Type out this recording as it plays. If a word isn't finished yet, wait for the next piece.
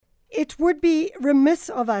It would be remiss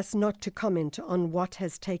of us not to comment on what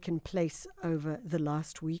has taken place over the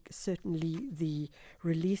last week. Certainly the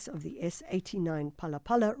release of the S89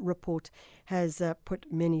 Phala report has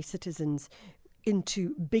put many citizens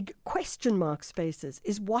into big question mark spaces.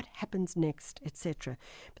 Is what happens next, etc.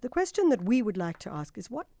 But the question that we would like to ask is,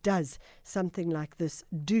 what does something like this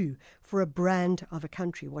do for a brand of a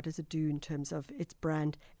country? What does it do in terms of its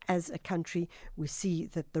brand as a country? We see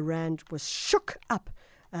that the rand was shook up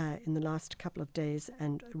in the last couple of days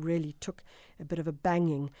and really took a bit of a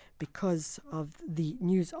banging because of the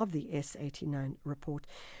news of the S89 report.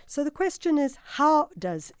 So the question is, how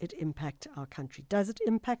does it impact our country? Does it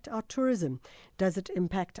impact our tourism? Does it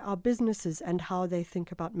impact our businesses and how they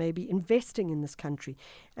think about maybe investing in this country?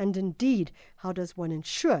 And indeed, how does one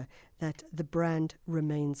ensure that the brand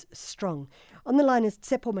remains strong? On the line is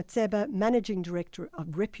MATSEBA, Managing Director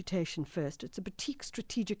of Reputation First. It's a boutique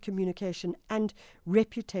strategic communication and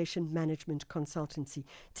reputation management consultancy.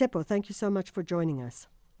 TSHEPO, thank you so much for joining us.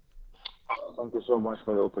 Thank you so much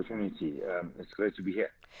for the opportunity. It's great to be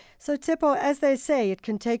here. So, TSHEPO, as they say, it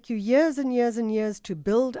can take you years and years and years to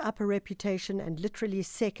build up a reputation and literally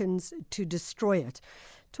seconds to destroy it.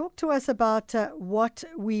 Talk to us about what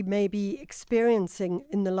we may be experiencing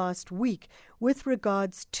in the last week with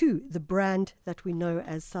regards to the brand that we know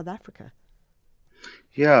as South Africa.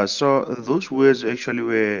 Yeah, so those words actually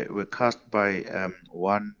were cast by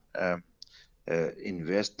one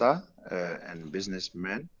investor and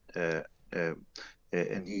businessman,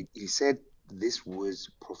 and he said these words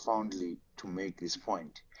profoundly to make this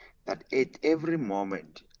point, that at every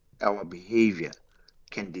moment our behavior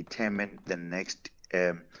can determine the next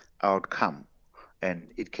outcome, and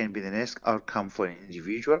it can be the next outcome for an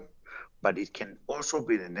individual, but it can also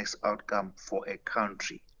be the next outcome for a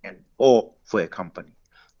country or for a company.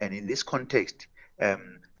 And in this context,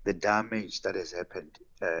 the damage that has happened,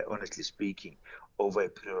 honestly speaking, over a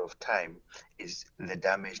period of time is the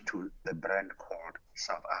damage to the brand called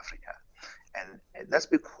South Africa. And that's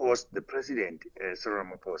because the president, Cyril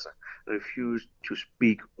Ramaphosa, refused to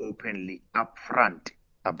speak openly upfront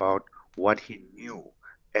about what he knew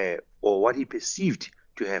or what he perceived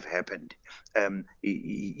to have happened.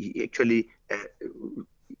 He actually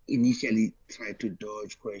initially tried to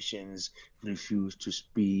dodge questions, refused to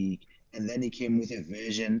speak, and then he came with a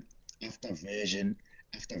version after version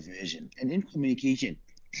after version. And in communication,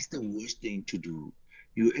 that's the worst thing to do.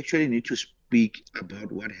 You actually need to speak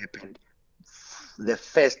about what happened the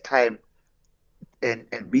first time and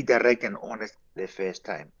be direct and honest the first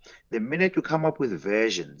time. The minute you come up with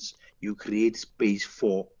versions, you create space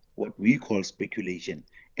for what we call speculation.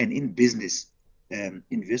 And in business,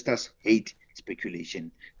 investors hate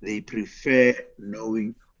speculation. They prefer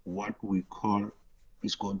knowing what we call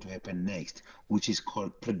is going to happen next, which is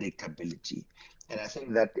called predictability. And I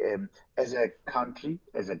think that as a country,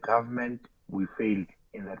 as a government, we failed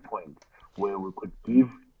in that point where we could give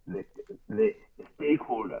the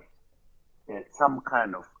stakeholders some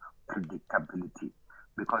kind of predictability,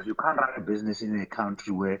 because you can't run a business in a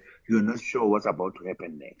country where you're not sure what's about to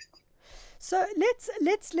happen next. So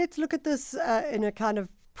let's look at this in a kind of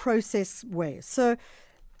process way. So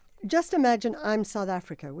just imagine I'm South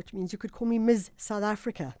Africa, which means you could call me Ms. South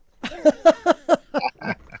Africa.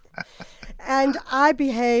 And I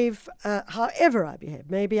behave however I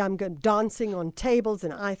behave. Maybe I'm dancing on tables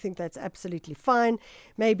and I think that's absolutely fine.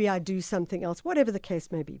 Maybe I do something else, whatever the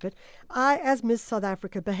case may be. But I, as Miss South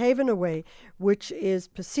Africa, behave in a way which is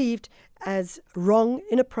perceived as wrong,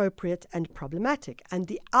 inappropriate, and problematic. And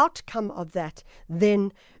the outcome of that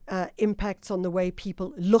then impacts on the way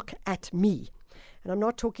people look at me. And I'm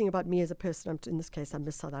not talking about me as a person. In this case, I'm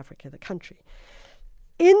Miss South Africa, the country.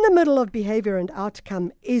 In the middle of behavior and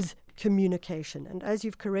outcome is communication. And as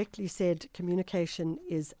you've correctly said, communication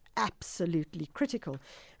is absolutely critical.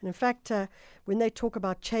 And in fact, when they talk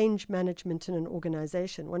about change management in an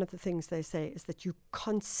organization, one of the things they say is that you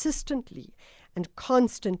consistently and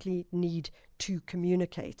constantly need to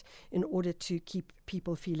communicate in order to keep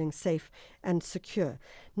people feeling safe and secure.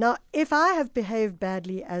 Now, if I have behaved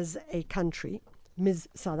badly as a country, Ms.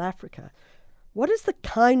 South Africa, what is the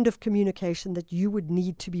kind of communication that you would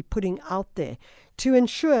need to be putting out there to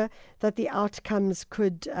ensure that the outcomes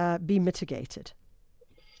could be mitigated?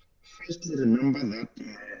 Firstly, remember that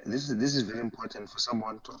this is very important for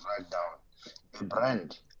someone to write down. A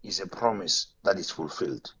brand is a promise that is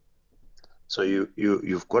fulfilled. So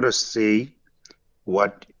you've got to say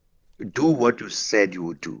do what you said you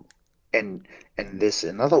would do. And there's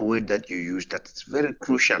another word that you use that's very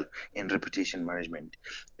crucial in reputation management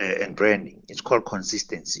and branding. It's called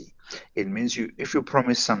consistency. It means if you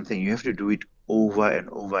promise something, you have to do it over and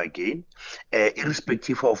over again,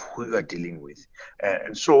 irrespective of who you are dealing with.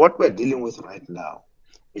 And so what we're dealing with right now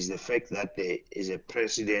is the fact that there is a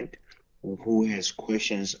president who has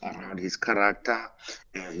questions around his character,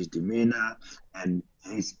 his demeanor, and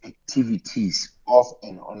his activities off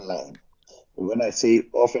and online. When I say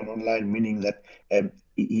off and online, meaning that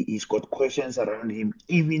he's got questions around him,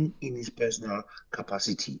 even in his personal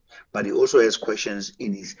capacity, but he also has questions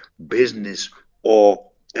in his business or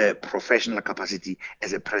professional capacity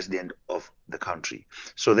as a president of the country.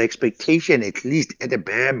 So the expectation, at least at a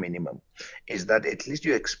bare minimum, is that at least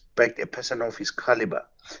you expect a person of his caliber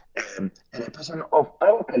and a person of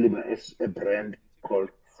our caliber as a brand called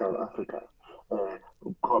South Africa.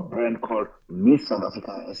 Brand called Miss South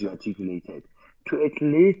Africa, as you articulated, to at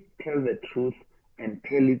least tell the truth and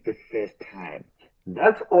tell it the first time.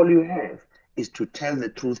 That's all you have, is to tell the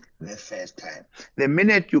truth the first time. The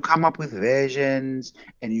minute you come up with versions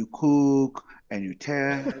and you cook and you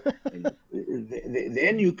tell,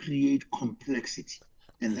 then you create complexity.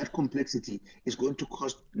 And that complexity is going to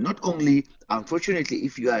cost not only, unfortunately,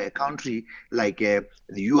 if you are a country like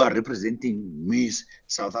you are representing Miss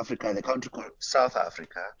South Africa, the country called South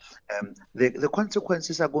Africa, the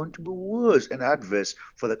consequences are going to be worse and adverse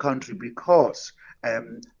for the country because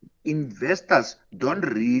investors don't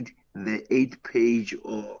read the 8-page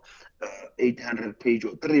or 800-page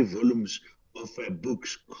or 3 volumes of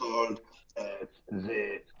books called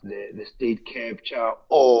the State Capture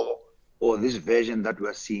or this version that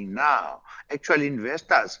we're seeing now. Actually,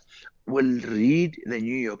 investors will read the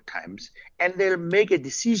New York Times and they'll make a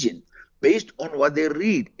decision based on what they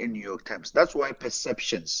read in New York Times. That's why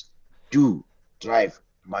perceptions do drive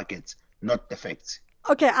markets, not the facts.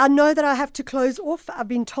 Okay, I know that I have to close off. I've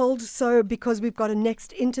been told so because we've got a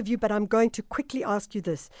next interview, but I'm going to quickly ask you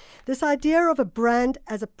this. This idea of a brand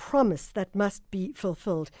as a promise that must be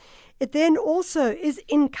fulfilled. It then also is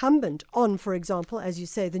incumbent on, for example, as you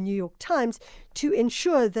say, the New York Times, to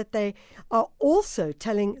ensure that they are also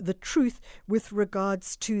telling the truth with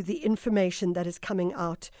regards to the information that is coming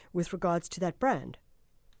out with regards to that brand.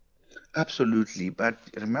 Absolutely. But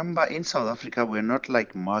remember, in South Africa, we're not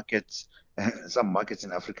like markets, some markets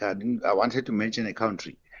in Africa. I wanted to mention a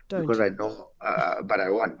country because I know, but I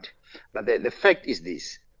want. But the fact is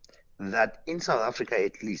this, that in South Africa,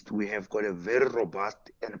 at least, we have got a very robust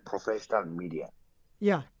and professional media.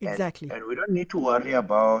 Yeah, exactly. And we don't need to worry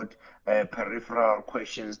about peripheral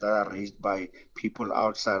questions that are raised by people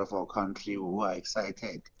outside of our country who are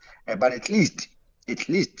excited. But at least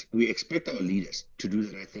we expect our leaders to do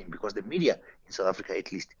the right thing because the media in South Africa,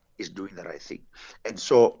 at least, is doing the right thing. And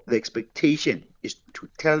so the expectation is to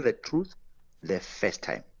tell the truth the first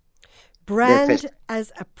time. Brand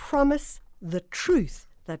as a promise, the truth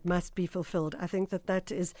that must be fulfilled. I think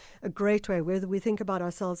that is a great way, whether we think about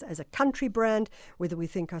ourselves as a country brand, whether we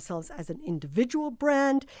think ourselves as an individual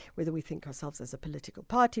brand, whether we think ourselves as a political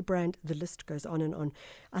party brand, the list goes on and on.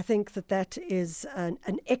 I think that is an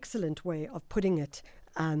excellent way of putting it.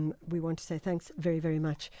 We want to say thanks very, very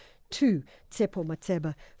much to TSHEPO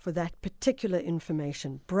MATSEBA for that particular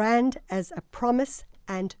information. Brand as a promise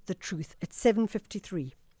and the truth. It's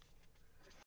 7:53.